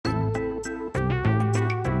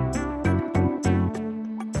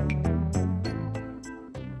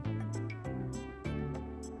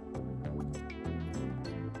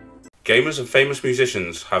Gamers and famous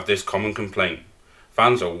musicians have this common complaint.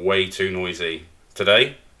 Fans are way too noisy.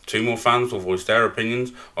 Today, two more fans will voice their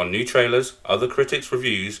opinions on new trailers, other critics'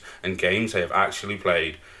 reviews, and games they have actually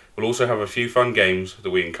played. We'll also have a few fun games that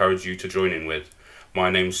we encourage you to join in with. My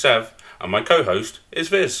name's Sev, and my co-host is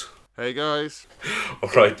Viz. Hey guys.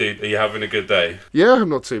 Alright dude, are you having a good day? Yeah, I'm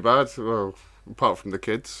not too bad. Well, apart from the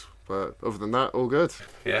kids. But other than that, all good.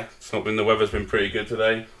 Yeah, the weather's been pretty good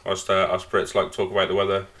today. Us Brits like to talk about the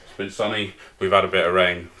weather. It's been sunny, we've had a bit of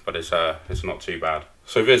rain, but it's not too bad.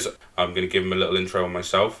 So Viz, I'm going to give him a little intro on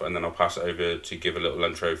myself, and then I'll pass it over to give a little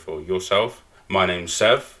intro for yourself. My name's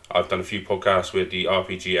Sev. I've done a few podcasts with the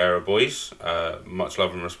RPG era boys. Much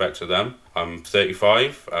love and respect to them. I'm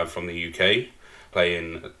 35, from the UK,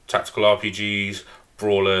 playing tactical RPGs,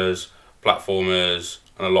 brawlers, platformers,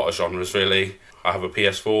 and a lot of genres really. I have a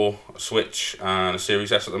PS4, a Switch, and a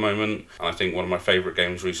Series S at the moment, and I think one of my favourite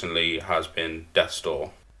games recently has been Death's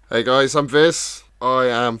Door. Hey guys, I'm Viz. I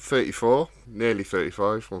am 34, nearly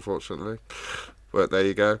 35, unfortunately. But there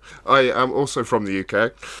you go. I am also from the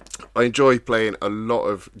UK. I enjoy playing a lot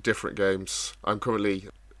of different games. I'm currently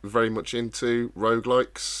very much into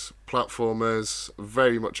roguelikes, platformers,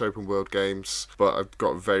 very much open world games, but I've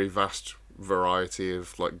got a very vast variety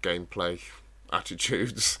of gameplay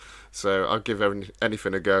attitudes. So I'll give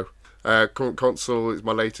anything a go. Current console is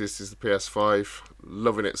my latest is the PS5.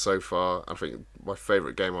 Loving it so far. I think my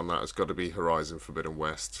favourite game on that has got to be Horizon Forbidden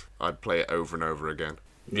West. I'd play it over and over again.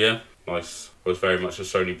 Yeah, nice. I was very much a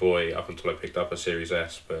Sony boy up until I picked up a Series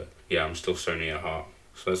S, but yeah, I'm still Sony at heart.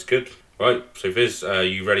 So that's good. Right, so Viz, are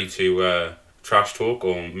you ready to trash talk,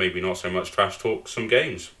 or maybe not so much trash talk, some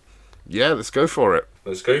games? Yeah, let's go for it.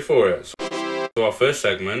 Let's go for it. So our first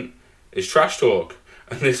segment is trash talk.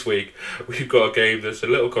 And this week, we've got a game that's a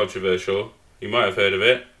little controversial. You might have heard of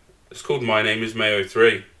it. It's called My Name is Mayo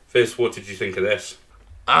 3. Viz, what did you think of this?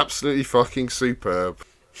 Absolutely fucking superb.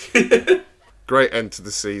 Great end to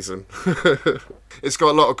the season. It's got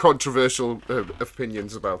a lot of controversial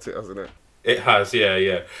opinions about it, hasn't it? It has,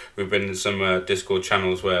 yeah. We've been in some Discord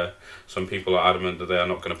channels where some people are adamant that they are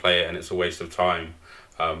not going to play it and it's a waste of time.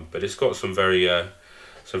 But it's got some very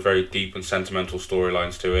deep and sentimental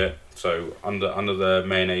storylines to it. So under the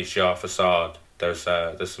mayonnaise jar facade, there's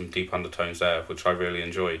some deep undertones there, which I really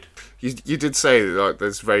enjoyed. You did say that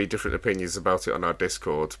there's very different opinions about it on our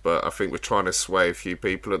Discord, but I think we're trying to sway a few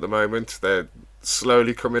people at the moment. They're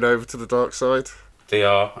slowly coming over to the dark side. They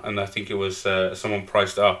are, and I think it was someone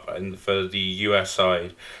priced up, and for the US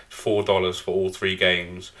side, $4 for all three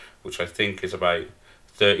games, which I think is about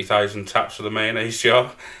 30,000 taps for the mayonnaise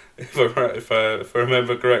jar. If I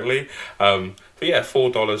remember correctly, but yeah,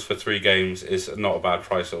 $4 for three games is not a bad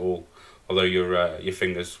price at all. Although your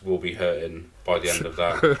fingers will be hurting by the end of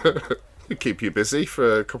that. Keep you busy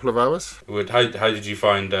for a couple of hours. How did you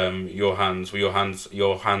find your hands? Were your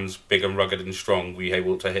hands big and rugged and strong? Were you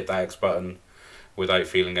able to hit that X button without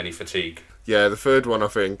feeling any fatigue? Yeah, the third one I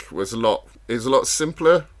think was a lot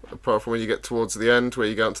simpler. Apart from when you get towards the end, where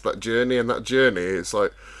you go into that journey, and that journey, it's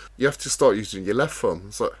like you have to start using your left thumb.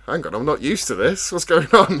 It's like, hang on, I'm not used to this. What's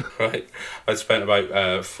going on? Right. I spent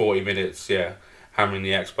about 40 minutes, hammering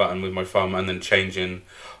the X button with my thumb, and then changing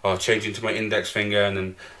to my index finger, and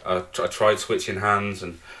then I tried switching hands,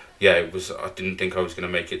 and yeah, I didn't think I was going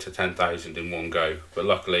to make it to 10,000 in one go, but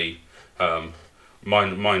luckily,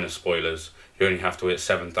 minor spoilers, you only have to hit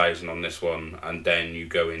 7,000 on this one, and then you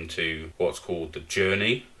go into what's called the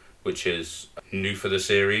journey, which is new for the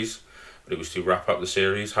series, but it was to wrap up the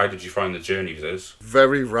series. How did you find the journey with this?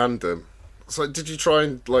 Very random. So did you try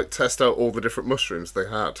and test out all the different mushrooms they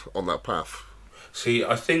had on that path? See,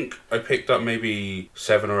 I think I picked up maybe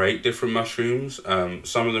 7 or 8 different mushrooms.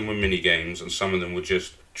 Some of them were mini games, and some of them were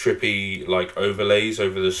just trippy overlays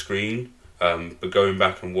over the screen. But going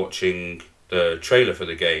back and watching the trailer for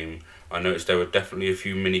the game, I noticed there were definitely a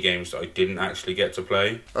few mini games that I didn't actually get to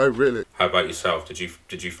play. Oh, really? How about yourself? Did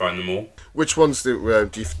you find them all? Which ones do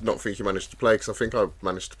you not think you managed to play? Because I think I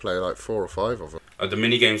managed to play 4 or 5 of them. The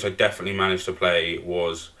mini games I definitely managed to play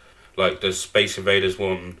was the Space Invaders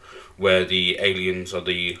one, where the aliens are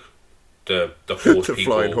the horse the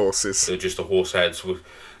people. Flying horses. They're just the horse heads with,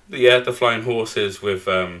 the flying horses with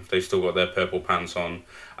they've still got their purple pants on,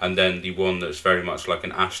 and then the one that's very much like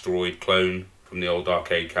an asteroid clone from the old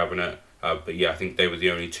arcade cabinet. But yeah, I think they were the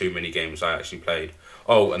only 2 mini games I actually played.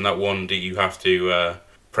 Oh, and that one that you have to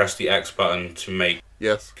press the X button to make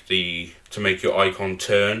your icon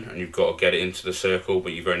turn, and you've got to get it into the circle,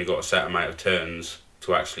 but you've only got a set amount of turns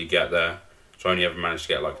to actually get there. So I only ever managed to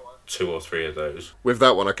get 2 or 3 of those. With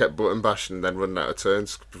that one, I kept button bashing and then running out of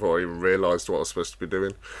turns before I even realised what I was supposed to be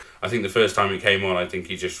doing. I think the first time it came on, I think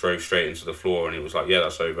he just drove straight into the floor and he was like, yeah,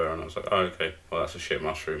 that's over. And I was like, oh, okay, well, that's a shit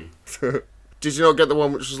mushroom. Did you not get the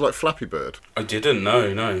one which was like Flappy Bird? I didn't,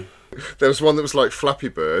 no. There was one that was like Flappy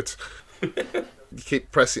Bird. You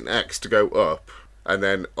keep pressing X to go up and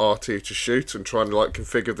then R2 to shoot and trying to like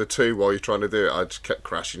configure the two while you're trying to do it. I just kept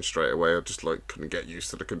crashing straight away. I just like couldn't get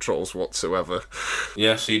used to the controls whatsoever.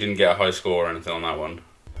 Yeah, so you didn't get a high score or anything on that one?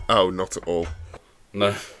 Oh, not at all.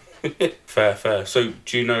 No. Fair. So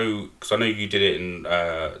do you know, because I know you did it in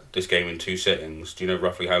this game in 2 sittings, do you know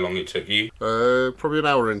roughly how long it took you? Probably an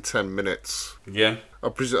hour and 10 minutes. Yeah? I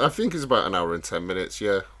think it's about an hour and 10 minutes,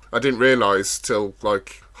 yeah. I didn't realise till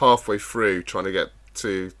like halfway through trying to get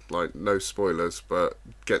to, like, no spoilers, but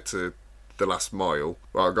get to the last mile.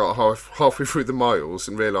 Well, I got halfway through the miles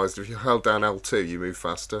and realised if you held down L2 you move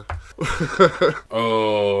faster.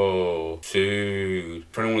 Oh, dude.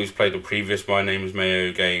 For anyone who's played the previous My Name is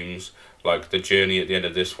Mayo games, like, the journey at the end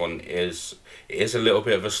of this one is a little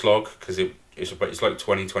bit of a slog, because it's like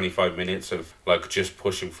 20-25 minutes of like just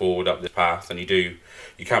pushing forward up this path, and you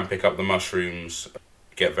can pick up the mushrooms,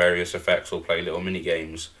 get various effects, or play little mini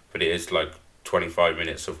games, but it is like 25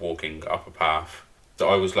 minutes of walking up a path. So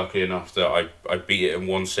I was lucky enough that I beat it in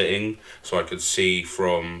one sitting, so I could see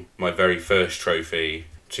from my very first trophy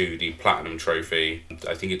to the platinum trophy.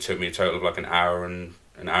 I think it took me a total of like an hour and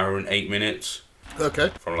 8 minutes. Okay.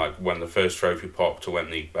 From like when the first trophy popped to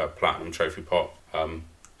when the platinum trophy popped.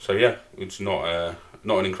 So yeah, it's not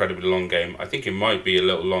an incredibly long game. I think it might be a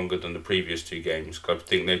little longer than the previous 2 games, because I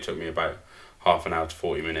think they took me about half an hour to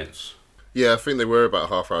 40 minutes. Yeah, I think they were about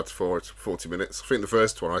half hour to 40 minutes. I think the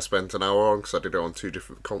first one I spent an hour on because I did it on 2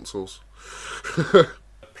 different consoles.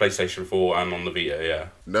 PlayStation 4 and on the Vita, yeah.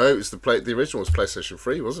 No, it was the original was PlayStation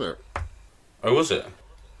 3, wasn't it? Oh, was it?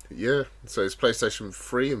 Yeah, so it's PlayStation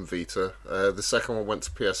 3 and Vita. The second one went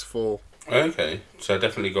to PS4. Okay, so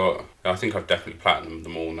I think I've definitely platinumed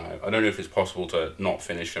them all now. I don't know if it's possible to not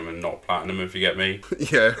finish them and not platinum, if you get me.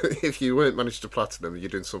 Yeah, if you weren't managed to platinum, you're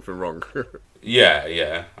doing something wrong.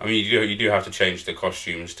 Yeah. I mean, you do have to change the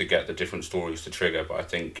costumes to get the different stories to trigger, but I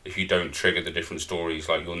think if you don't trigger the different stories,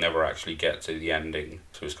 like, you'll never actually get to the ending.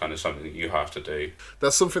 So it's kind of something that you have to do.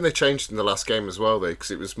 That's something they changed in the last game as well, though,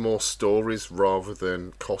 because it was more stories rather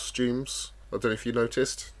than costumes. I don't know if you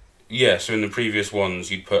noticed. Yeah, so in the previous ones,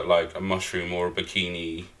 you'd put like a mushroom or a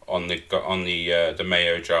bikini on the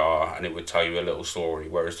mayo jar, and it would tell you a little story.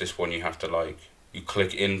 Whereas this one, you have to you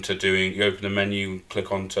open the menu, click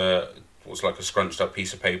onto what's like a scrunched up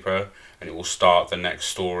piece of paper, and it will start the next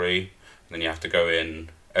story. And then you have to go in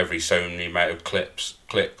every so many amount of clicks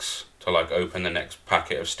to like open the next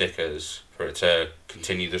packet of stickers for it to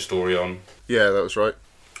continue the story on. Yeah, that was right.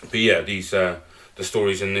 But yeah, the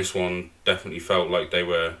stories in this one definitely felt like they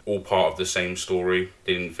were all part of the same story.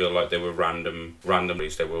 They didn't feel like they were randomly.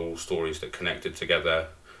 They were all stories that connected together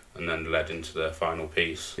and then led into the final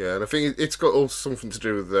piece. Yeah, and I think it's got all something to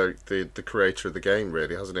do with the creator of the game,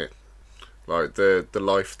 really, hasn't it? Like the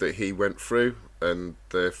life that he went through and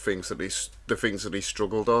the things that he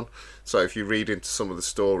struggled on. So if you read into some of the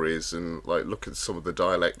stories and like look at some of the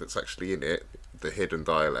dialect that's actually in it, the hidden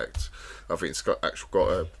dialect, I think it's got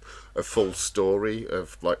a full story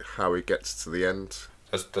of like how it gets to the end.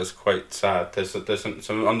 That's quite sad. There's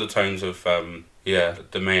some undertones of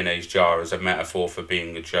the mayonnaise jar is a metaphor for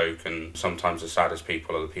being a joke, and sometimes the saddest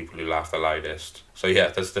people are the people who laugh the loudest. So yeah,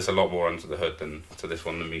 there's a lot more under the hood to this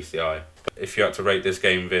one than meets the eye. If you had to rate this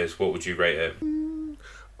game, Viz, what would you rate it?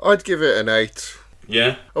 I'd give it an 8.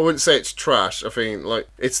 Yeah? I wouldn't say it's trash. I think like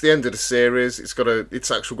it's the end of the series.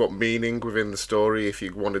 It's actually got meaning within the story if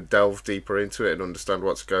you want to delve deeper into it and understand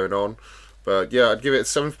what's going on. But yeah, I'd give it a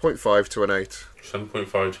 7.5 to an 8.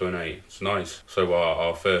 7.5 to an 8. It's nice. So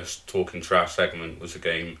our first Talking Trash segment was a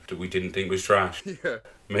game that we didn't think was trash. Yeah.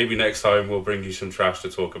 Maybe next time we'll bring you some trash to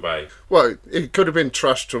talk about. Well, it could have been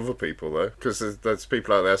trash to other people, though, because there's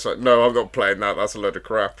people out there saying, like, no, I'm not playing that, that's a load of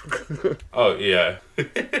crap. Oh, yeah.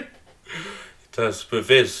 It does. But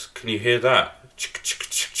Viz, can you hear that?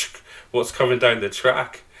 What's coming down the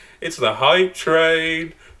track? It's the hype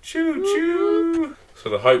train. Choo-choo. So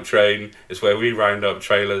the hype train is where we round up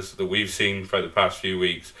trailers that we've seen for the past few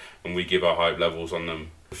weeks and we give our hype levels on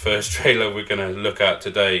them. The first trailer we're going to look at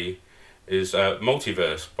today is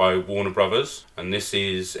Multiverse by Warner Brothers, and this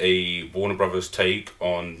is a Warner Brothers take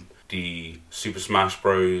on the Super Smash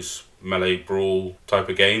Bros. Melee Brawl type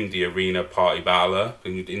of game, the Arena Party Battler.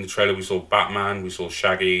 In the trailer we saw Batman, we saw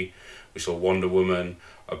Shaggy, we saw Wonder Woman.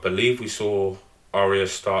 I believe we saw Arya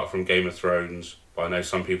Stark from Game of Thrones, but I know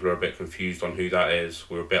some people are a bit confused on who that is.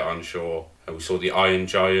 We're a bit unsure. We saw the Iron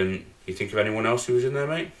Giant. You think of anyone else who was in there,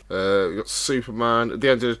 mate? We got Superman. At the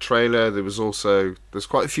end of the trailer, there's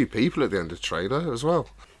quite a few people at the end of the trailer as well.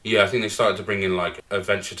 Yeah, I think they started to bring in like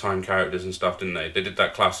Adventure Time characters and stuff, didn't they? They did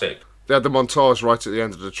that classic. They had the montage right at the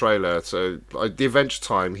end of the trailer, so the Adventure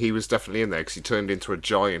Time, he was definitely in there because he turned into a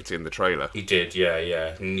giant in the trailer. He did, yeah,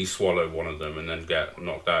 and he swallowed one of them and then get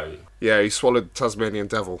knocked out. Yeah, he swallowed the Tasmanian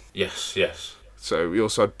Devil. Yes. So we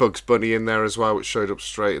also had Bugs Bunny in there as well, which showed up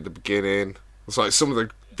straight at the beginning. It's like some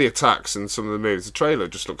of the attacks and some of the moves. The trailer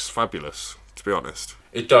just looks fabulous, to be honest.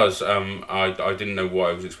 It does. I didn't know what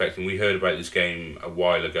I was expecting. We heard about this game a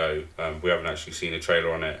while ago. We haven't actually seen a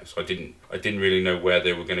trailer on it, so I didn't really know where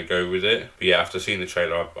they were going to go with it. But yeah, after seeing the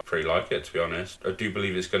trailer, I pretty like it, to be honest. I do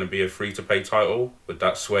believe it's going to be a free-to-play title. Would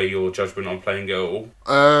that sway your judgment on playing it at all?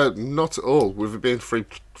 Not at all. With it being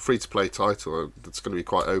free-to-play title, it's going to be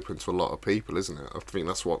quite open to a lot of people, isn't it? I think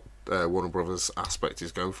that's what Warner Brothers aspect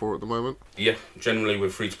is going for at the moment. Yeah, generally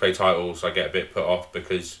with free-to-play titles, I get a bit put off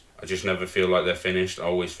because I just never feel like they're finished. I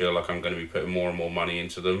always feel like I'm going to be putting more and more money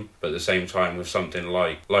into them. But at the same time, with something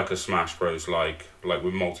like a Smash Bros, like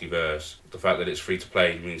with Multiverse, the fact that it's free to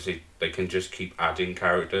play means they can just keep adding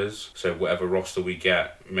characters. So whatever roster we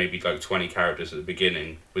get, maybe like 20 characters at the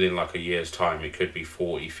beginning, within like a year's time, it could be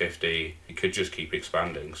 40, 50. It could just keep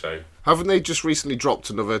expanding. So haven't they just recently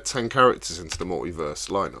dropped another 10 characters into the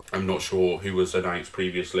Multiverse lineup? I'm not sure who was announced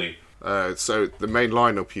previously. So the main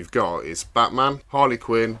lineup you've got is Batman, Harley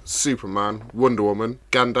Quinn, Superman, Wonder Woman,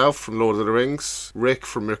 Gandalf from Lord of the Rings, Rick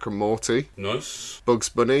from Rick and Morty, Nice. Bugs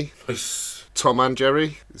Bunny, Nice. Tom and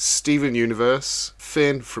Jerry, Steven Universe,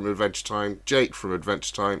 Finn from Adventure Time, Jake from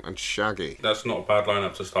Adventure Time, and Shaggy. That's not a bad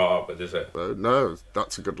lineup to start up with, is it? No,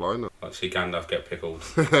 that's a good lineup. Like see Gandalf get pickled.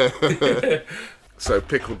 So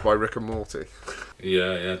pickled by Rick and Morty.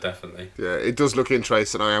 Yeah, definitely. Yeah, it does look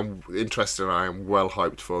interesting. I am well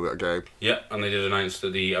hyped for that game. Yeah, and they did announce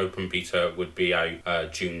that the open beta would be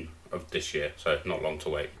out June of this year, so not long to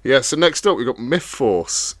wait. Yeah, so next up we've got Myth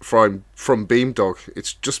Force from Beamdog.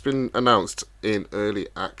 It's just been announced in early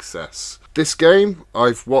access. This game,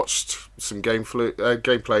 I've watched some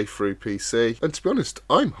gameplay through PC, and to be honest,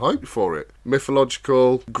 I'm hyped for it.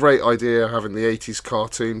 Mythological, great idea having the 80s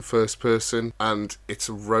cartoon first person, and it's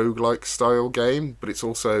a roguelike style game, but it's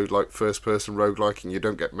also like first person roguelike, and you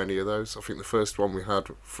don't get many of those. I think the first one we had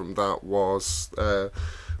from that was the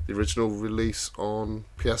original release on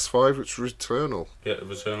PS5, which was Returnal. Yeah,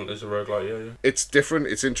 Returnal is a roguelike, yeah. It's different,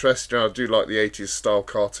 it's interesting, I do like the 80s style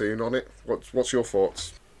cartoon on it. What's your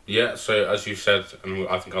thoughts? Yeah, so as you said, and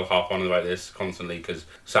I think I'll harp on about this constantly, because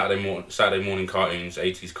Saturday morning cartoons,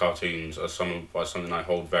 80s cartoons, are something I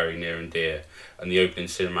hold very near and dear. And the opening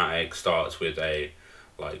cinematic starts with a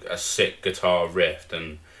sick guitar riff,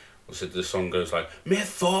 and the song goes like,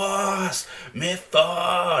 Mythos!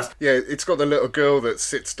 Mythos! Yeah, it's got the little girl that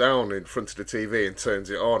sits down in front of the TV and turns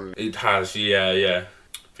it on. It has, yeah.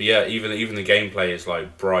 But yeah, even the gameplay is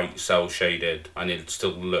like bright, cel shaded, and it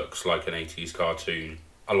still looks like an 80s cartoon.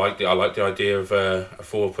 I like the idea of a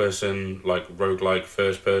 4-person like roguelike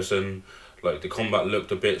first person. Like the combat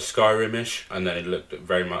looked a bit Skyrim-ish, and then it looked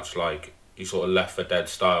very much like you sort of Left 4 Dead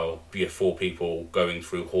style. Be 4 people going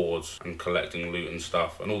through hordes and collecting loot and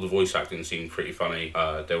stuff, and all the voice acting seemed pretty funny.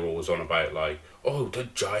 They were always on about like, oh, the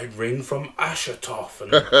giant ring from Ashatoth,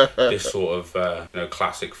 and this sort of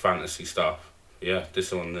classic fantasy stuff. Yeah,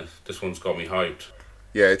 this one's got me hyped.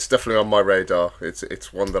 Yeah, it's definitely on my radar.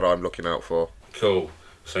 It's one that I'm looking out for. Cool.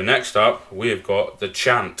 So next up, we have got The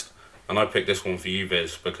Chant. And I picked this one for you,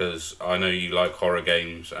 Viz, because I know you like horror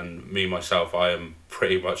games, and me, myself, I am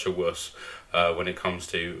pretty much a wuss when it comes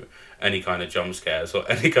to any kind of jump scares or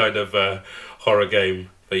any kind of horror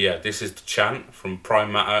game. But yeah, this is The Chant from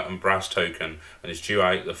Prime Matter and Brass Token, and it's due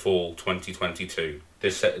out the fall 2022.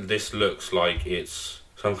 This looks like it's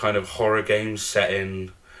some kind of horror game set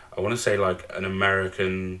in, I want to say like an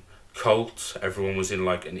American cult. Everyone was in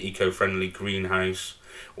like an eco-friendly greenhouse,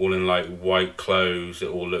 all in like white clothes. It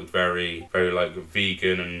all looked very, very like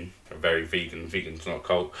vegan and very vegan. Vegan's not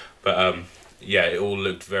cult, but yeah, it all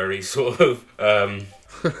looked very sort of do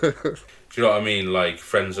you know what I mean? Like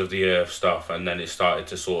Friends of the Earth stuff, and then it started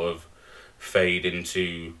to sort of fade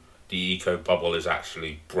into the eco bubble is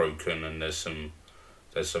actually broken, and there's some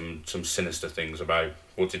sinister things about.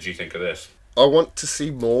 What did you think of this? I want to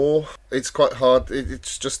see more. It's quite hard.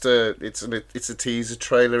 It's just it's a teaser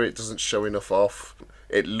trailer. It doesn't show enough off.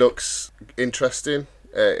 It looks interesting.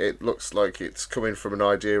 It looks like it's coming from an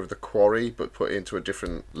idea of The Quarry, but put into a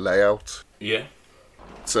different layout. Yeah.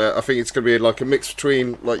 So I think it's going to be like a mix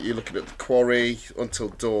between, like, you're looking at The Quarry, Until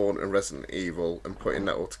Dawn, and Resident Evil, and putting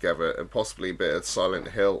that all together, and possibly a bit of Silent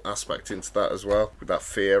Hill aspect into that as well, with that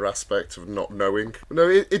fear aspect of not knowing. No,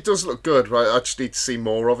 it does look good, right? I just need to see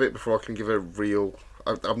more of it before I can give a real...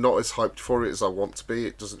 I'm not as hyped for it as I want to be.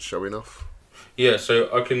 It doesn't show enough. Yeah, so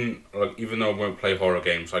I can, like, even though I won't play horror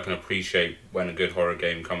games, I can appreciate when a good horror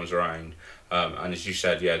game comes around. And as you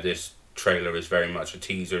said, yeah, this trailer is very much a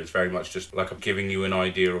teaser. It's very much just like I'm giving you an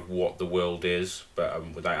idea of what the world is, but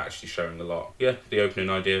without actually showing a lot. Yeah, the opening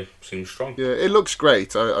idea seems strong. Yeah, it looks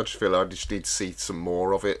great. I just feel like I just need to see some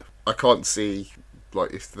more of it. I can't see,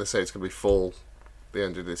 like, if they say it's going to be fall the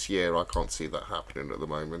end of this year, I can't see that happening at the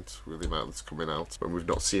moment with the amount that's coming out, when we've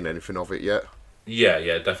not seen anything of it yet. Yeah,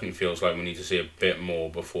 it definitely feels like we need to see a bit more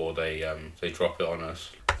before they drop it on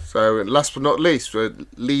us. So, last but not least, we're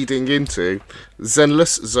leading into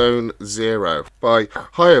Zenless Zone Zero by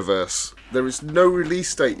Hyoverse. There is no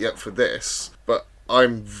release date yet for this, but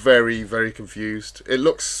I'm very, very confused. It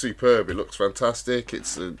looks superb. It looks fantastic.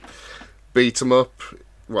 It's a beat 'em up.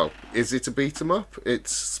 Well, is it a beat 'em up?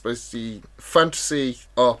 It's supposed to be fantasy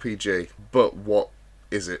RPG, but what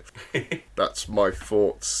is it? That's my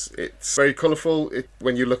thoughts. It's very colourful.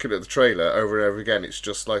 When you look at the trailer over and over again, it's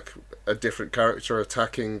just like a different character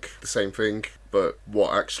attacking the same thing, but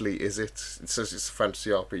what actually is it? It says it's a fantasy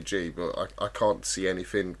RPG, but I can't see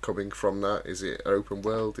anything coming from that. Is it open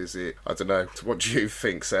world? Is it... I don't know. What do you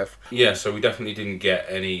think, Sev? Yeah, so we definitely didn't get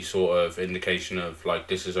any sort of indication of, like,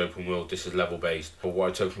 this is open world, this is level based. But what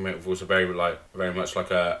I took from it was very much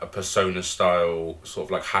like a Persona style sort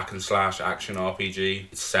of like hack and slash action RPG.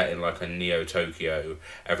 It's set in like a Neo Tokyo.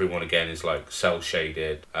 Everyone again is like cell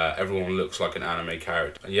shaded. Everyone looks like an anime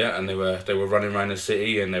character. Yeah, and they were running around the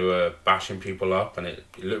city and they were bashing people up, and it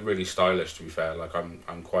looked really stylish, to be fair. Like,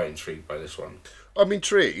 I'm quite intrigued by this one. I'm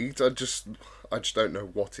intrigued. I just don't know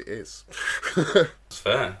what it is. That's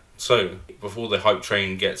fair. So, before the hype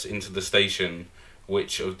train gets into the station,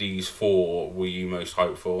 which of these four were you most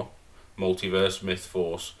hyped for? Multiverse, Myth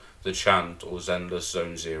Force, The Chant, or Zenless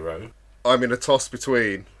Zone Zero? I'm in a toss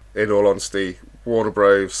between, in all honesty, Warner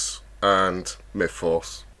Bros. And Myth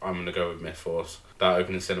Force. I'm going to go with Myth Force. That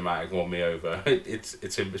opening cinematic won me over. It's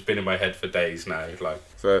been in my head for days now.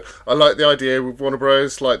 So I like the idea with Warner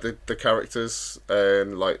Bros. Like the characters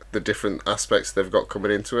and like the different aspects they've got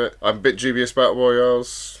coming into it. I'm a bit dubious about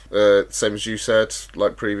Royals. Same as you said,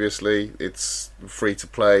 like previously, it's free to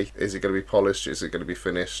play. Is it going to be polished? Is it going to be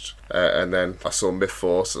finished? And then I saw Myth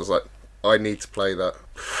Force. I was like, I need to play that.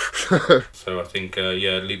 So I think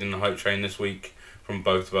leading the hype train this week from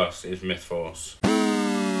both of us is Myth Force.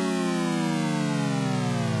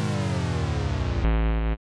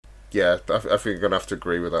 Yeah, I think you're going to have to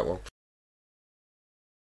agree with that one.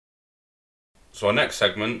 So our next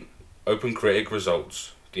segment, Open Critic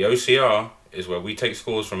Results. The OCR is where we take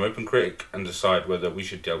scores from Open Critic and decide whether we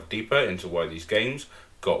should delve deeper into why these games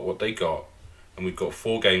got what they got. And we've got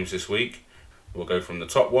 4 games this week. We'll go from the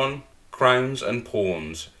top one, Crowns and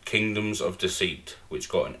Pawns, Kingdoms of Deceit, which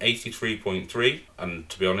got an 83.3. And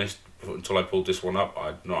to be honest, until I pulled this one up,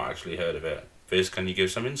 I'd not actually heard of it. Viz, can you give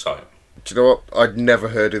some insight? Do you know what? I'd never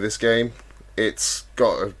heard of this game. It's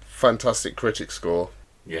got a fantastic critic score.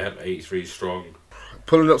 Yeah, 83 strong.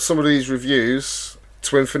 Pulling up some of these reviews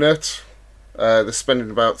to Infinite, they're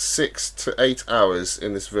spending about 6 to 8 hours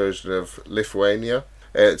in this version of Lithuania.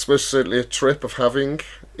 It's most certainly a trip of having,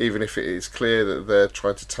 even if it is clear that they're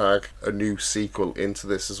trying to tag a new sequel into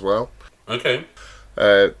this as well. Okay.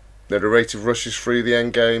 The narrative rushes through the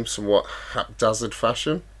endgame somewhat haphazard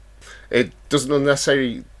fashion. It doesn't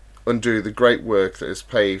necessarily undo the great work that has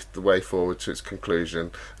paved the way forward to its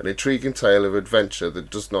conclusion. An intriguing tale of adventure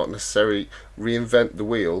that does not necessarily reinvent the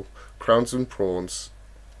wheel. Crowns and Pawns,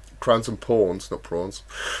 not prawns.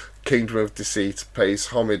 Kingdom of Deceit pays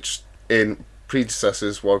homage in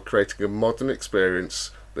predecessors while creating a modern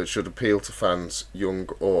experience that should appeal to fans, young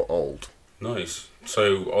or old. Nice.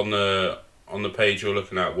 So on the page you're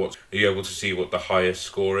looking at, are you able to see what the highest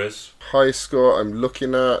score is? Highest score I'm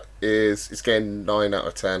looking at is it's getting 9 out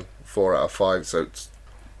of 10, 4 out of 5.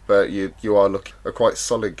 But you are looking at a quite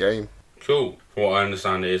solid game. Cool. From what I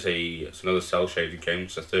understand, it's another cell shaded game.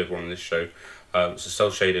 It's the third one in this show. It's a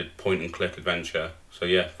cell shaded point and click adventure. So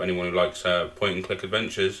yeah, if anyone who likes point and click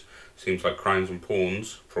adventures, seems like Crowns and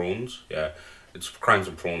Prawns. Yeah, it's Crowns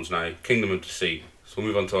and Prawns now. Kingdom of Deceit. So we'll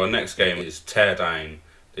move on to our next game. It's Teardown.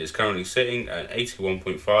 It's currently sitting at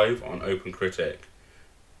 81.5 on Open Critic.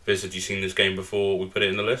 Viz, had you seen this game before we put it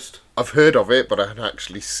in the list? I've heard of it, but I haven't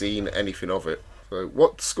actually seen anything of it. So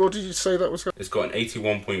what score did you say that was? It's got an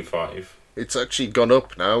 81.5. It's actually gone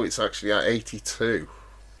up now. It's actually at 82.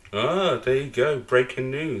 Ah, there you go.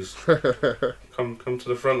 Breaking news. Come to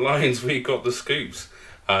the front lines. We got the scoops.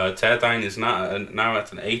 Teardown is now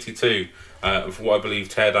at an 82. For what I believe,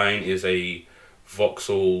 Teardown is a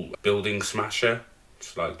voxel building smasher.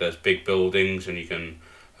 It's like there's big buildings and you can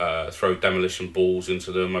throw demolition balls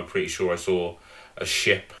into them. I'm pretty sure I saw a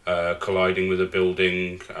ship colliding with a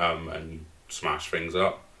building and smash things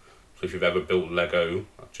up. So if you've ever built Lego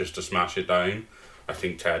just to smash it down, I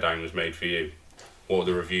think Teardown was made for you. What are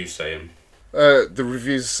the reviews saying? The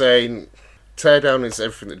reviews are saying Teardown is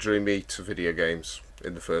everything that drew me to video games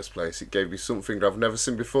in the first place. It gave me something that I've never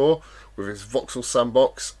seen before with its voxel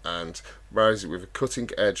sandbox and marries it with a cutting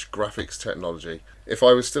edge graphics technology. If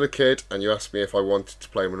I was still a kid and you asked me if I wanted to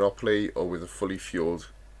play Monopoly or with a fully fueled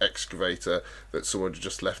excavator that someone had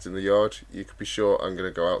just left in the yard, you could be sure I'm going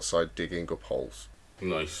to go outside digging up holes.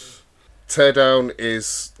 Nice. Teardown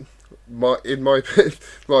is, in my opinion,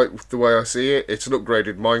 like the way I see it, it's an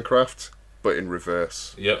upgraded Minecraft, but in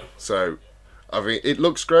reverse. Yep. So, I mean, it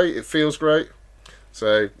looks great, it feels great.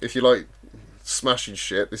 So, if you like smashing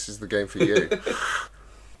shit, this is the game for you.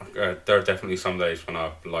 There are definitely some days when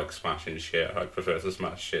I like smashing shit. I prefer to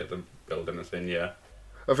smash shit than build anything, yeah.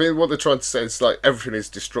 I think what they're trying to say is like everything is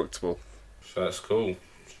destructible. So that's cool.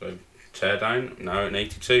 So Teardown, now at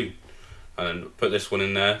 82. And put this one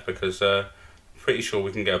in there because pretty sure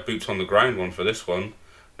we can get a boots on the ground one for this one.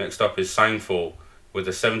 Next up is Soundfall with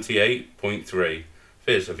a 78.3.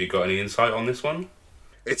 Fizz, have you got any insight on this one?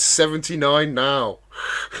 It's 79 now.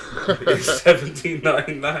 It's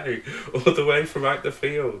 79 now, all the way from out the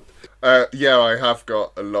field. Yeah, I have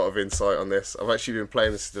got a lot of insight on this. I've actually been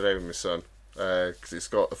playing this today with my son because it's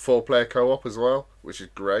got a 4-player co-op as well, which is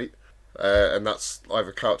great. And that's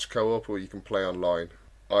either couch co-op or you can play online.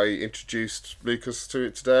 I introduced Lucas to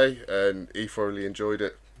it today and he thoroughly enjoyed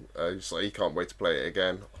it. He's like, he can't wait to play it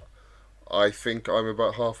again. I think I'm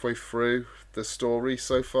about halfway through the story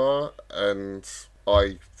so far and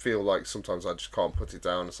I feel like sometimes I just can't put it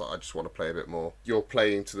down. It's like I just want to play a bit more. You're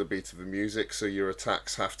playing to the beat of the music, so your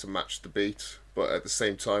attacks have to match the beat, but at the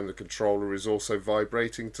same time the controller is also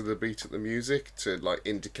vibrating to the beat of the music to like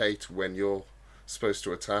indicate when you're supposed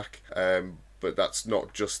to attack. But that's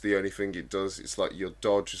not just the only thing it does. It's like your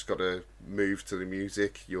dodge has got to move to the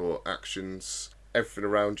music, your actions, everything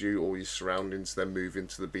around you, all your surroundings then move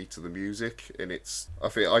into the beat of the music, and I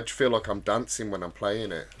feel like I'm dancing when I'm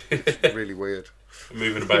playing it. It's really weird.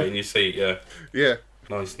 Moving about in your seat, yeah. Yeah.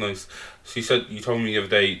 Nice. So you told me the other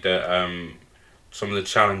day that some of the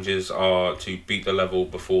challenges are to beat the level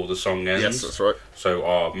before the song ends. Yes, that's right.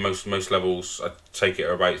 So most levels, I take it,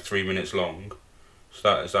 are about 3 minutes long. Is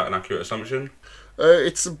that an accurate assumption?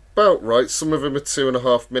 It's about right. Some of them are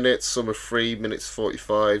 2.5 minutes, some are 3 minutes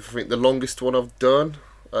 45. I think the longest one I've done,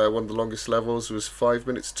 one of the longest levels, was 5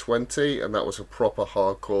 minutes 20, and that was a proper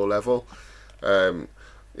hardcore level.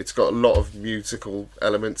 It's got a lot of musical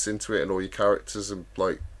elements into it, and all your characters and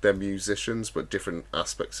like they're musicians, but different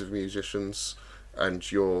aspects of musicians, and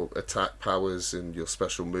your attack powers and your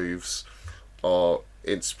special moves are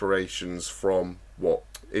inspirations from what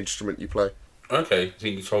instrument you play. Okay, I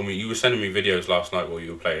think you told me you were sending me videos last night while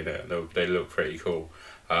you were playing it. They look pretty cool.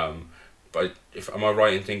 But am I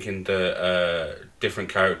right in thinking that different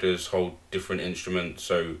characters hold different instruments?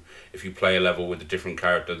 So if you play a level with a different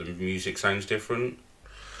character, the music sounds different.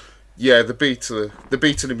 Yeah, the beat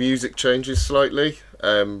of the music changes slightly,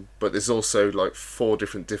 but there's also like 4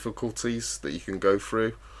 different difficulties that you can go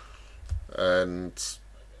through, and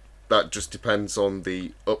that just depends on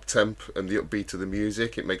the up temp and the upbeat of the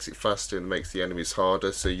music. It makes it faster and makes the enemies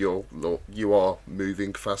harder, so you are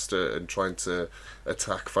moving faster and trying to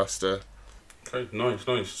attack faster. Okay, nice.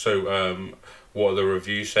 So what are the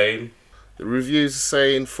reviews saying? The reviews are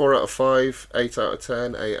saying 4 out of 5, 8 out of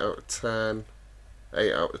 10, 8 out of 10,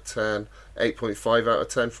 8 out of 10, 8.5 out of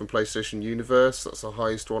 10 from PlayStation Universe. That's the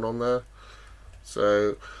highest one on there.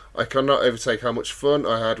 So I cannot overtake how much fun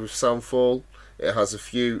I had with Soundfall. It has a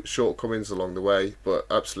few shortcomings along the way, but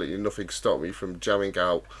absolutely nothing stopped me from jamming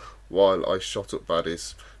out while I shot up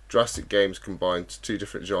baddies. Drastic games combined 2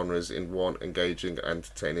 different genres in one engaging,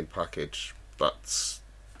 entertaining package. That's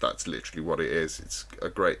literally what it is. It's a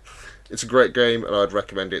great game, and I'd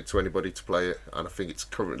recommend it to anybody to play it. And I think it's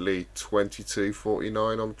currently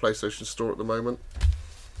 $22.49 on the PlayStation Store at the moment.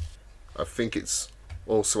 I think it's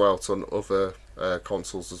also out on other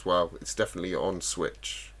consoles as well. It's definitely on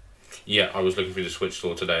Switch. Yeah, I was looking through the Switch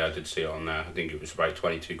store today. I did see it on there. I think it was about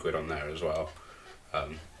 22 quid on there as well.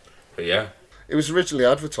 But yeah. It was originally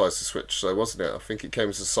advertised to Switch, so wasn't it? I think it came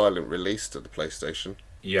as a silent release to the PlayStation.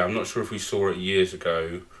 Yeah, I'm not sure if we saw it years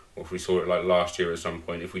ago or if we saw it like last year at some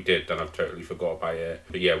point. If we did, then I've totally forgot about it.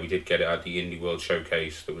 But yeah, we did get it at the Indie World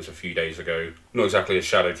Showcase that was a few days ago. Not exactly a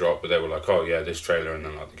shadow drop, but they were like, oh yeah, this trailer, and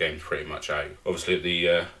then like the game's pretty much out. Obviously at the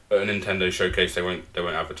at a Nintendo Showcase, they won't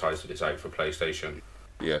advertise that it's out for PlayStation.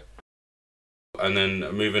 Yeah. And then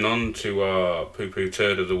moving on to our poo-poo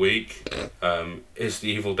turd of the week is the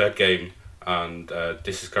Evil Dead game, and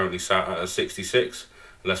this is currently sat at a 66,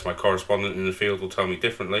 unless my correspondent in the field will tell me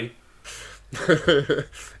differently.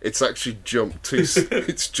 It's actually jumped two.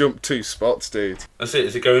 It's jumped 2 spots, dude. That's it.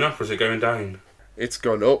 Is it going up or is it going down? It's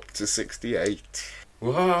gone up to 68.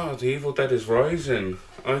 Wow, the Evil Dead is rising.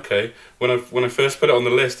 Okay, when I first put it on the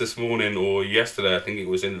list this morning or yesterday, I think it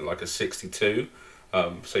was in like a 62.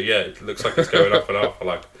 So yeah, it looks like it's going up and up.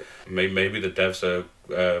 Like maybe the devs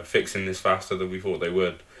are fixing this faster than we thought they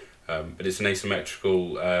would. But it's an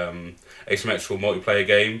asymmetrical multiplayer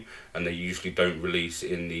game, and they usually don't release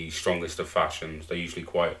in the strongest of fashions. They're usually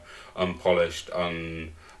quite unpolished,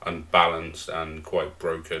 unbalanced, and quite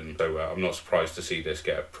broken. So I'm not surprised to see this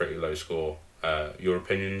get a pretty low score. Your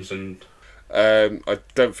opinions? And I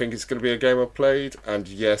don't think it's going to be a game I've played, and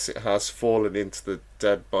yes, it has fallen into the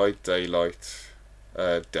Dead by Daylight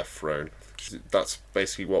death throne. That's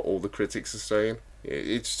basically what all the critics are saying.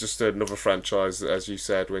 It's just another franchise, as you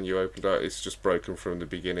said when you opened it, it's just broken from the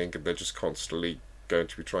beginning, and they're just constantly going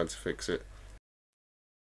to be trying to fix it.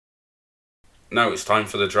 Now it's time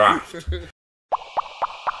for the draft.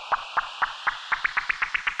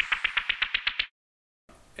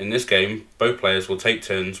 In this game, both players will take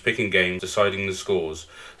turns picking games, deciding the scores.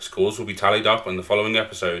 Scores will be tallied up in the following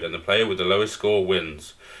episode, and the player with the lowest score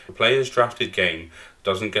wins. The player's drafted game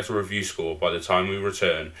doesn't get a review score by the time we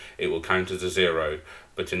return. It will count as a 0,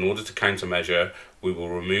 but in order to countermeasure, we will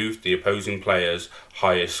remove the opposing player's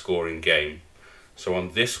highest scoring game. So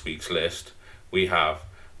on this week's list, we have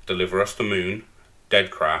Deliver Us the Moon,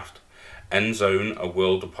 Deadcraft, End Zone: A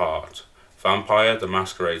World Apart, Vampire: The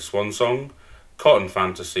Masquerade Swan Song, Cotton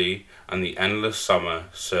Fantasy, and The Endless Summer: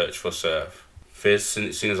 Search for Surf. Viz,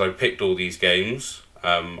 seeing as I picked all these games,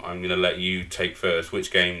 I'm going to let you take first.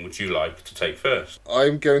 Which game would you like to take first?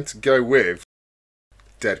 I'm going to go with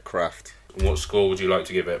Deadcraft. And what score would you like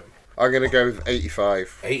to give it? I'm going to go with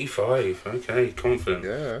 85. 85, okay, confident.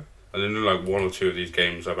 Yeah. I don't know, like 1 or 2 of these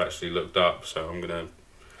games I've actually looked up, so I'm going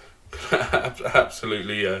to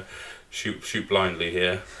absolutely shoot blindly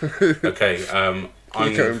here. Okay,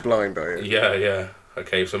 You're going blind, are you? Yeah.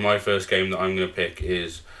 Okay, so my first game that I'm going to pick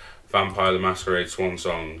is Vampire: The Masquerade Swan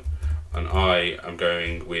Song, and I am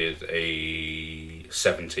going with a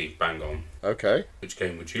 70, bang on. Okay. Which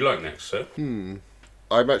game would you like next, sir?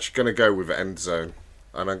 I'm actually going to go with End Zone,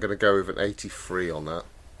 and I'm going to go with an 83 on that.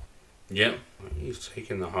 Yep, he's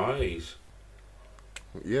taking the highs.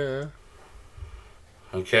 Yeah.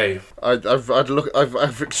 Okay. I've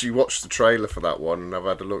actually watched the trailer for that one, and I've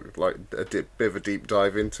had a look, like a bit of a deep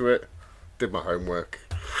dive into it. Did my homework.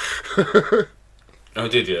 Oh,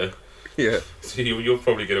 did you? Yeah. So you're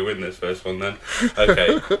probably going to win this first one then.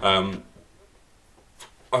 Okay. I'm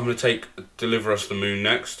going to take Deliver Us the Moon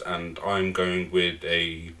next, and I'm going with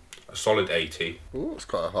a solid 80. Ooh, it's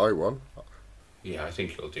quite a high one. Yeah, I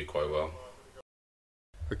think it'll do quite well.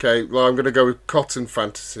 Okay, well, I'm going to go with Cotton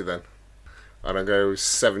Fantasy then. And I'm going with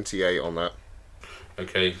 78 on that.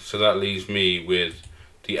 Okay, so that leaves me with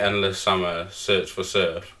The Endless Summer: Search for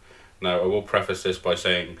Surf. Now, I will preface this by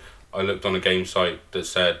saying I looked on a game site that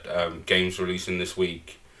said games releasing this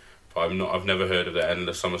week, but I've never heard of The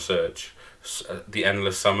Endless Summer Search. The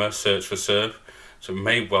Endless Summer: Search for Surf. So it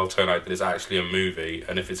may well turn out that it's actually a movie,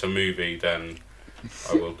 and if it's a movie, then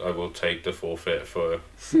I will take the forfeit for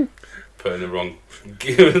putting the wrong.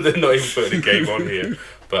 They're not even putting a game on here,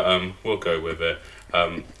 but we'll go with it.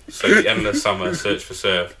 So The Endless Summer: Search for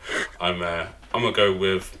Surf. I'm gonna go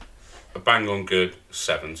with a bang on good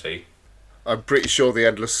 70. I'm pretty sure The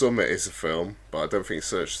Endless Summer is a film, but I don't think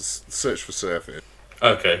Search for Surf is.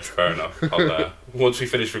 Okay, fair enough. I'll once we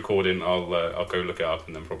finish recording, I'll go look it up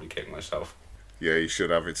and then probably kick myself. Yeah, you should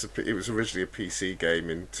have. It was originally a PC game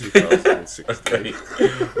in 2016. Okay.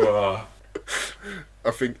 Well, I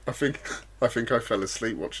think I fell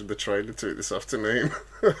asleep watching the trailer to it this afternoon.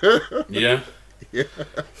 yeah. Yeah.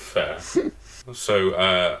 Fair.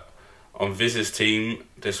 So on Viz's team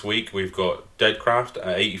this week, we've got Deadcraft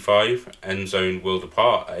at 85, End Zone: World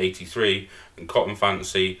Apart at 83, and Cotton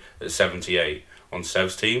Fantasy at 78. On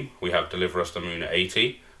Sev's team, we have Deliver Us the Moon at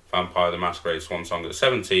 80, Vampire: The Masquerade Swan Song at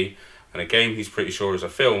 70, and a game he's pretty sure is a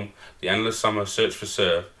film, The Endless Summer: Search for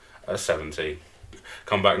Surf at 70.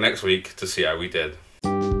 Come back next week to see how we did.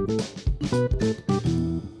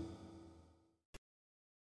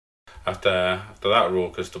 after that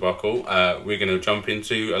raucous debacle, we're going to jump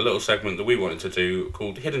into a little segment that we wanted to do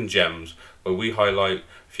called Hidden Gems, where we highlight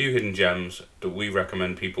a few hidden gems that we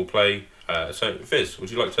recommend people play. So, Viz,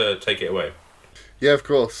 would you like to take it away? Yeah, of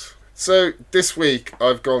course. So this week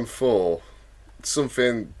I've gone for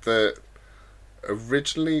something that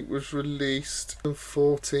originally was released in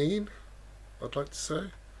 2014, I'd like to say.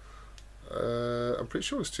 I'm pretty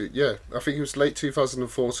sure it was I think it was late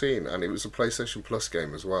 2014, and it was a PlayStation Plus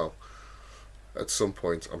game as well. At some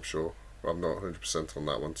point, I'm sure. I'm not 100% on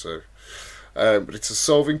that one too. But it's a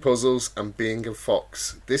solving puzzles and being a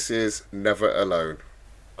fox. This is Never Alone.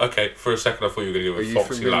 Okay, for a second I thought you were going to go with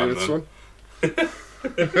Foxy Land. Are you familiar with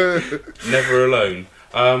this one? Never Alone.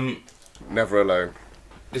 Never Alone.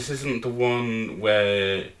 This isn't the one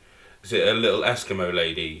where... Is it a little Eskimo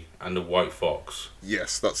lady and a white fox?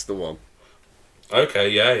 Yes, that's the one. Okay,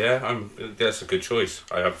 yeah. That's a good choice.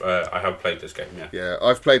 I have played this game, yeah. Yeah,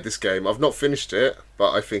 I've played this game. I've not finished it,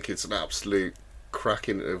 but I think it's an absolute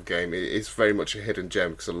cracking of game. It's very much a hidden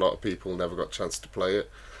gem because a lot of people never got a chance to play it,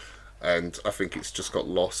 and I think it's just got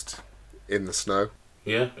lost in the snow.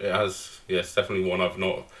 Yeah, it has. Yeah, it's definitely one I've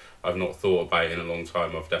not thought about in a long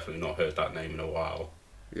time. I've definitely not heard that name in a while.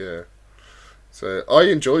 Yeah, so I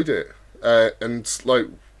enjoyed it, and like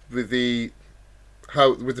with the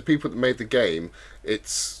people that made the game,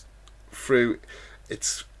 it's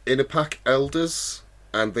inner pack elders,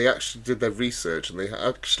 and they actually did their research, and they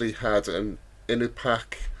actually had an inner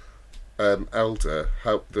pack elder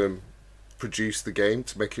help them produce the game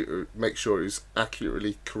to make sure it was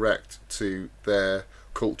accurately correct to their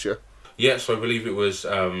culture. Yeah, so I believe it was.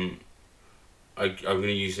 I'm going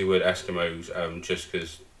to use the word Eskimos, just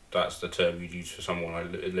because that's the term you'd use for someone I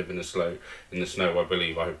live in the snow. I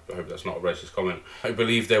believe. I hope that's not a racist comment. I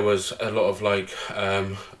believe there was a lot of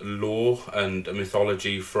lore and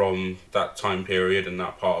mythology from that time period and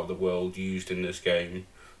that part of the world used in this game.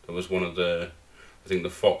 There was one of the. I think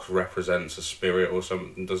the fox represents a spirit or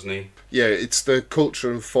something, doesn't he? Yeah, it's the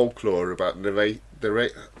culture and folklore about the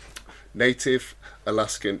native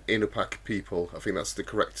Alaskan Inupiaq people. I think that's the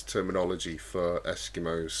correct terminology for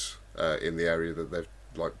Eskimos in the area that they've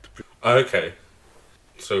Okay.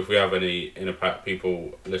 So if we have any Inupiaq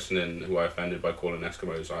people listening who are offended by calling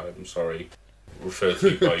Eskimos, I'm sorry. Refer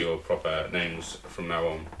to you by your proper names from now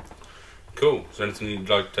on. Cool. Is there anything you'd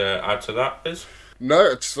like to add to that, Biz?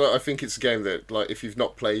 No, I think it's a game that, if you've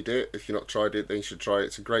not played it, if you've not tried it, then you should try it.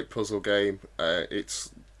 It's a great puzzle game.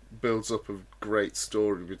 It builds up a great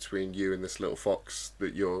story between you and this little fox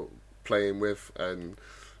that you're playing with, and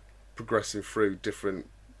progressing through different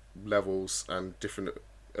levels and different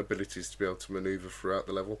abilities to be able to manoeuvre throughout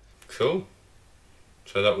the level. Cool.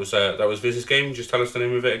 So that was Viz's game. Just tell us the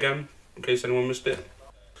name of it again, in case anyone missed it.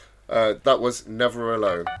 That was Never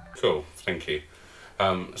Alone. Cool. Thank you.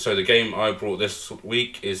 So the game I brought this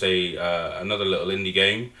week is another little indie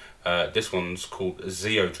game. This one's called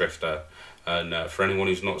Zeo Drifter, and for anyone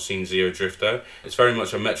who's not seen Zeo Drifter, it's very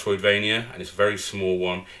much a Metroidvania, and it's a very small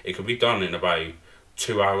one. It can be done in about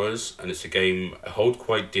 2 hours, and it's a game I hold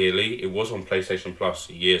quite dearly. It was on PlayStation Plus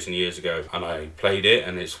years and years ago, and I played it,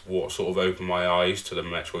 and it's what sort of opened my eyes to the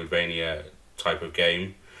Metroidvania type of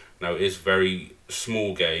game. Now, it is a very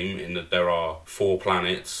small game in that there are 4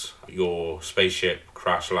 planets. Your spaceship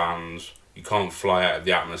crash lands. You can't fly out of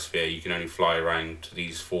the atmosphere. You can only fly around to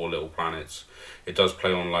these 4 little planets. It does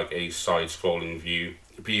play on a side-scrolling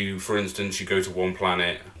view. For instance, you go to one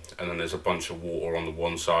planet, and then there's a bunch of water on the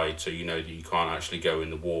one side, so you know that you can't actually go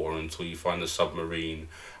in the water until you find the submarine.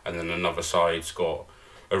 And then another side's got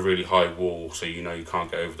a really high wall, so you know you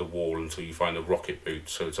can't get over the wall until you find the rocket boot.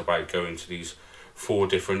 So it's about going to these 4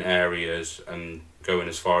 different areas and going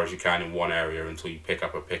as far as you can in one area until you pick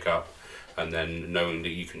up a pickup, and then knowing that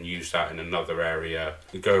you can use that in another area.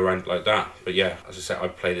 You go around like that. But yeah, as I said, I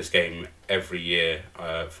play this game every year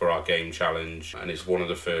for our game challenge, and it's one of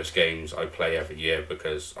the first games I play every year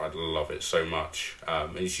because I love it so much.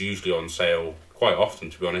 It's usually on sale quite often,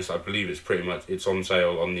 to be honest. I believe it's on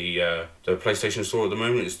sale on the PlayStation Store at the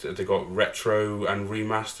moment. They've got retro and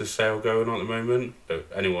remaster sale going on at the moment. So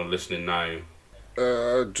anyone listening now,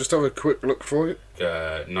 just have a quick look for it.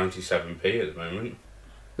 97p at the moment.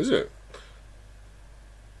 Is it?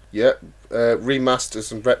 Yeah,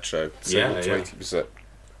 remasters and retro. Yeah. 80%.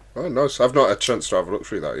 Oh, nice. I've not had a chance to have a look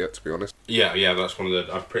through that yet, to be honest. Yeah, that's one of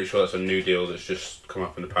the... I'm pretty sure that's a new deal that's just come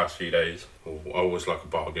up in the past few days. I always like a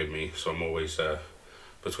bargain me, so I'm always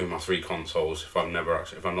between my 3 consoles. If I'm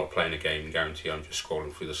not playing a game, guarantee I'm just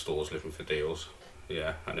scrolling through the stores looking for deals.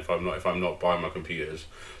 Yeah, and if I'm not buying my computers,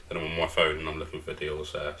 then I'm on my phone and I'm looking for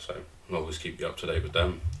deals there. So I'll always keep you up to date with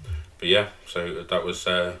them. But yeah, so that was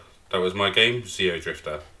my game, Zeo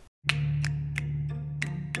Drifter.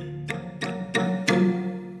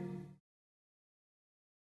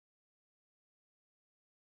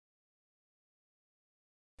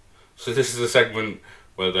 So this is a segment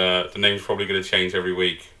where the name's probably going to change every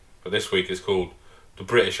week, but this week is called the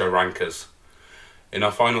British Are Rankers. In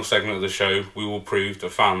our final segment of the show, we will prove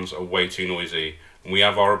that fans are way too noisy, and we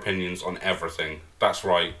have our opinions on everything. That's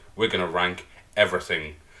right, we're going to rank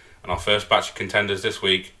everything. And our first batch of contenders this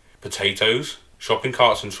week: potatoes, shopping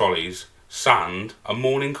carts and trolleys, sand, a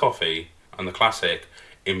morning coffee, and the classic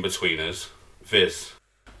in-betweeners. Viz,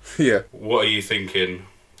 Yeah. what are you thinking?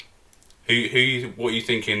 What are you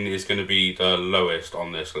thinking is going to be the lowest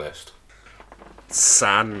on this list?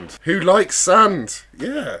 Sand. Who likes sand?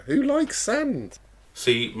 Yeah, who likes sand?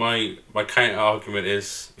 See, my counter argument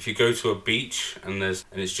is, if you go to a beach and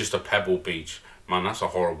it's just a pebble beach, man, that's a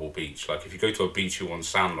horrible beach. Like, if you go to a beach, you want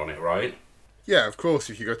sand on it, right? Yeah, of course,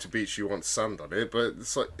 if you go to the beach, you want sand on it, but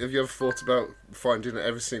it's like, have you ever thought about finding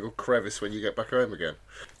every single crevice when you get back home again?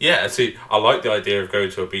 Yeah, see, I like the idea of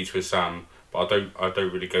going to a beach with sand, but I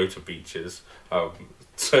don't really go to beaches.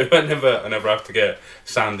 So I never have to get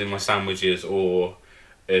sand in my sandwiches or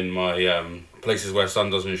in my places where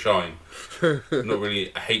sun doesn't shine. Not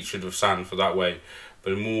really a hatred of sand for that way,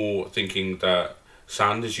 but more thinking that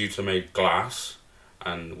sand is used to make glass,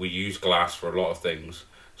 and we use glass for a lot of things.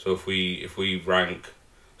 So if we rank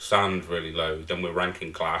sand really low, then we're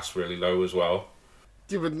ranking glass really low as well.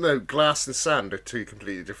 Yeah, but no, glass and sand are two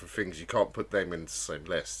completely different things. You can't put them in the same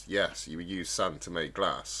list. Yes, you use sand to make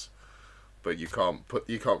glass, but you can't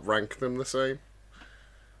rank them the same.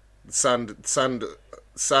 Sand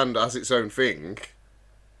as its own thing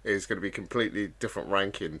is going to be completely different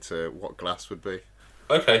ranking to what glass would be.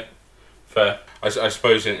 Okay, fair. I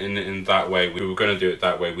suppose in that way, we were going to do it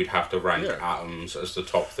that way, we'd have to rank atoms as the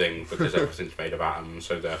top thing, because everything's made of atoms,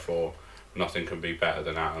 so therefore nothing can be better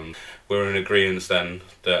than atoms. We're in agreement then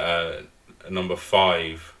that number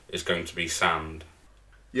 5 is going to be sand.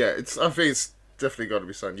 Yeah, I think it's definitely got to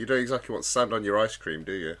be sand. You don't exactly want sand on your ice cream,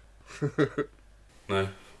 do you? No.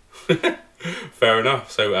 Fair enough.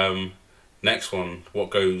 So next one,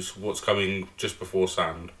 what's coming just before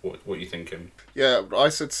sand? What are you thinking? Yeah, I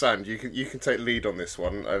said sand. You can take lead on this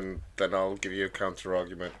one, and then I'll give you a counter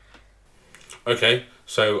argument. Okay,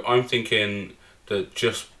 so I'm thinking that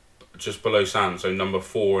just below sand, so number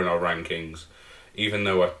 4 in our rankings, even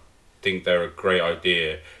though I think they're a great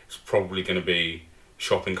idea, it's probably going to be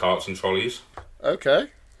shopping carts and trolleys. Okay.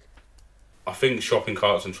 I think shopping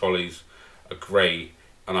carts and trolleys are great,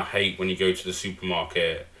 and I hate when you go to the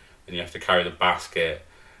supermarket and you have to carry the basket,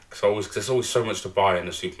 because there's always so much to buy in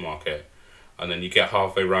the supermarket, and then you get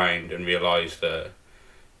halfway round and realise that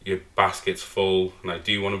your basket's full. Like,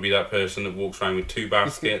 do you want to be that person that walks around with 2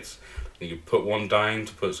 baskets and you put one down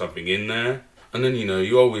to put something in there? And then,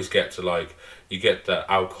 you always get to, you get the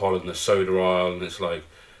alcohol and the soda aisle, and it's like,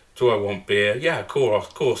 do I want beer? Yeah, of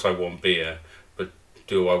course I want beer. But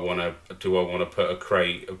do I want to put a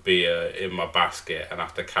crate of beer in my basket and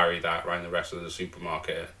have to carry that around the rest of the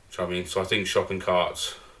supermarket? Do you know what I mean? So I think shopping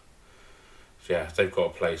carts, yeah, they've got a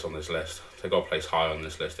place on this list. They've got a place high on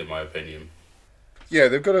this list, in my opinion. Yeah,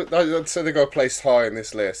 I'd say they've got a place high in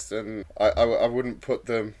this list, and I wouldn't put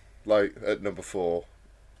them at number 4,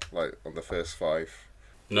 on the first 5.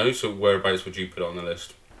 No, so whereabouts would you put it on the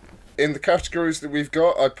list? In the categories that we've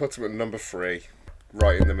got, I'd put them at number 3,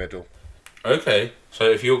 right in the middle. Okay, so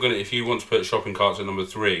if you want to put shopping carts at number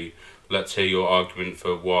 3, let's hear your argument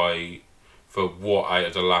for what out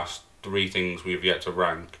of the last 3 things we've yet to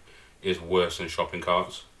rank is worse than shopping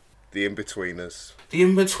carts. The in-betweeners. The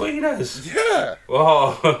in-betweeners? Yeah!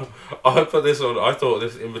 Oh, I put this on. I thought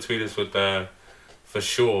this in-betweeners would for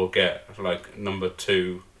sure get number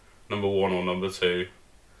 1 or number 2.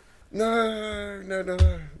 No.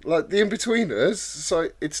 The in-betweeners, so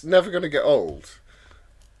it's never going to get old,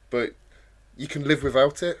 but you can live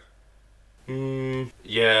without it.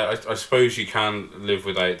 Yeah, I suppose you can live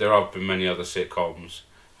without. There have been many other sitcoms,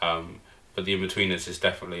 but the in-betweeners is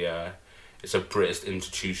definitely it's a British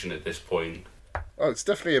institution at this point. Oh, it's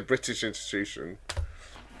definitely a British institution.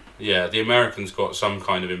 Yeah, the Americans got some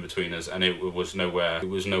kind of in-betweeners, and it was nowhere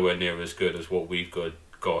near as good as what we've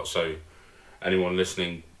got. So anyone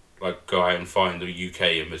listening, go out and find the UK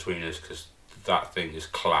in-betweeners, because that thing is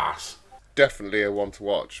class. Definitely a one to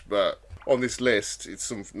watch, but on this list,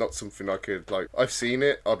 it's not something I could I've seen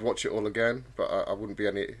it, I'd watch it all again, but I wouldn't be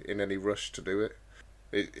in any rush to do it.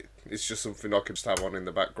 It's just something I could just have on in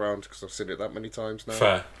the background because I've seen it that many times now.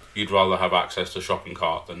 Fair. You'd rather have access to shopping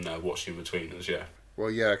cart than watching in-betweeners, yeah.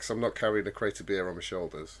 Well, yeah, because I'm not carrying a crate of beer on my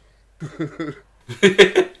shoulders.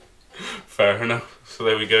 Fair enough. So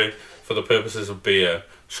there we go. For the purposes of beer,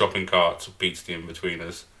 shopping carts beats the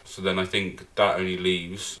in-betweeners. So then I think that only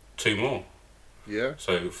leaves 2 more. Yeah.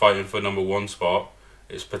 So fighting for number 1 spot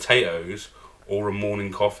is potatoes or a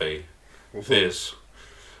morning coffee? Viz,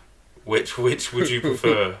 which would you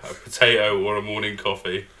prefer, a potato or a morning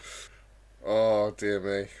coffee? Oh dear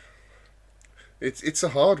me. It's a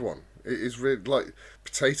hard one. It is really like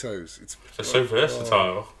potatoes. They're so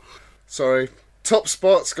versatile. Sorry. Top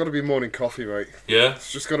spot's got to be morning coffee, mate. Yeah?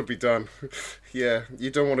 It's just got to be done. Yeah, you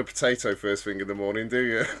don't want a potato first thing in the morning, do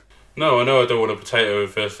you? No, I know I don't want a potato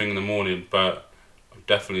first thing in the morning, but I'm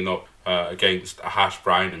definitely not against a hash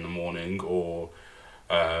brown in the morning, or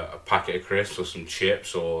a packet of crisps or some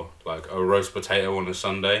chips, or like a roast potato on a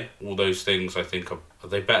Sunday. All those things, I think, are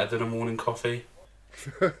they better than a morning coffee?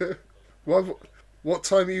 What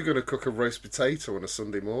time are you going to cook a roast potato on a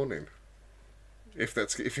Sunday morning? If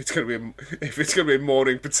it's going to be a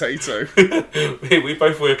morning potato. we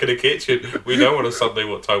both work in a kitchen. We know on a Sunday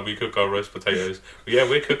what time we cook our roast potatoes. But yeah,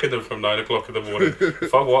 we're cooking them from 9 o'clock in the morning.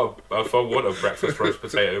 If I want a breakfast roast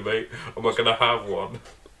potato, mate, I'm not gonna have one.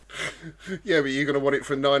 Yeah, but you're going to want it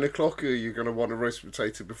for 9 o'clock, or you're going to want a roast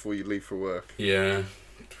potato before you leave for work? Yeah,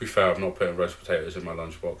 to be fair, I'm not putting roast potatoes in my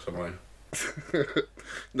lunchbox, am I?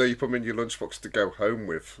 No, you put them in your lunchbox to go home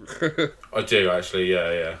with. I do actually,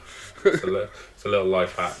 yeah. It's a little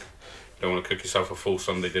life hack. You don't want to cook yourself a full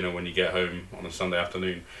Sunday dinner when you get home on a Sunday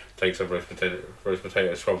afternoon. Take some roast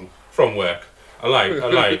potatoes from work.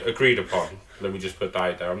 Allowed, agreed upon. Let me just put that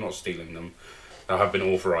out there. I'm not stealing them. I have been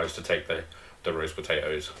authorised to take the roast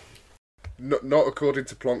potatoes. Not according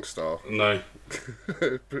to Plonkstar. No.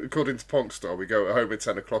 According to Plonkstar, we go home at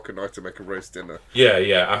 10 o'clock at night to make a roast dinner. Yeah.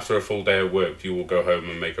 After a full day of work, you will go home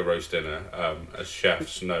and make a roast dinner. As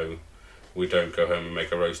chefs, no, we don't go home and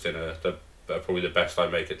make a roast dinner. Probably the best I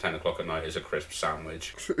make at 10 o'clock at night is a crisp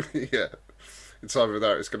sandwich. Yeah. It's either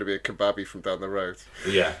that or it's going to be a kebabi from down the road.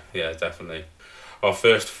 Yeah, definitely. Our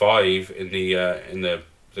first 5 in the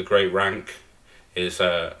great rank is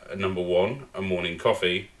number 1, a morning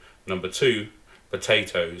coffee. Number 2,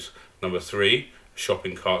 potatoes. Number 3,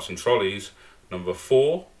 shopping carts and trolleys. Number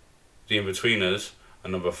 4, the inbetweeners.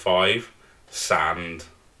 And number 5, sand.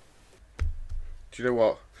 Do you know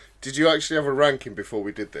what? Did you actually have a ranking before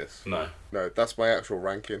we did this? No. No, that's my actual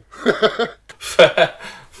ranking.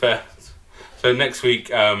 Fair. So next week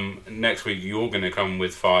you're going to come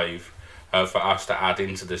with 5 for us to add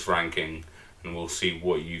into this ranking, and we'll see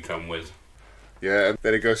what you come with. Yeah, and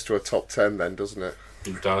then it goes to a top 10 then, doesn't it?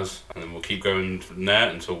 It does, and then we'll keep going from there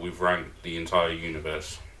until we've ranked the entire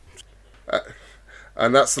universe.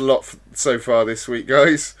 And that's a lot so far this week,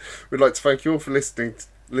 guys. We'd like to thank you all for listening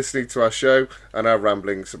to our show and our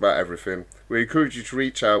ramblings about everything. We encourage you to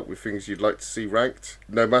reach out with things you'd like to see ranked,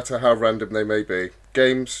 no matter how random they may be.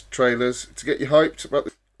 Games, trailers, to get you hyped about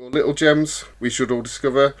the little gems we should all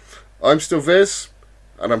discover. I'm still Viz,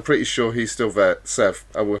 and I'm pretty sure he's still there, Sev.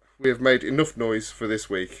 And we have made enough noise for this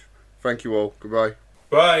week. Thank you all. Goodbye.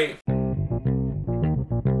 Bye.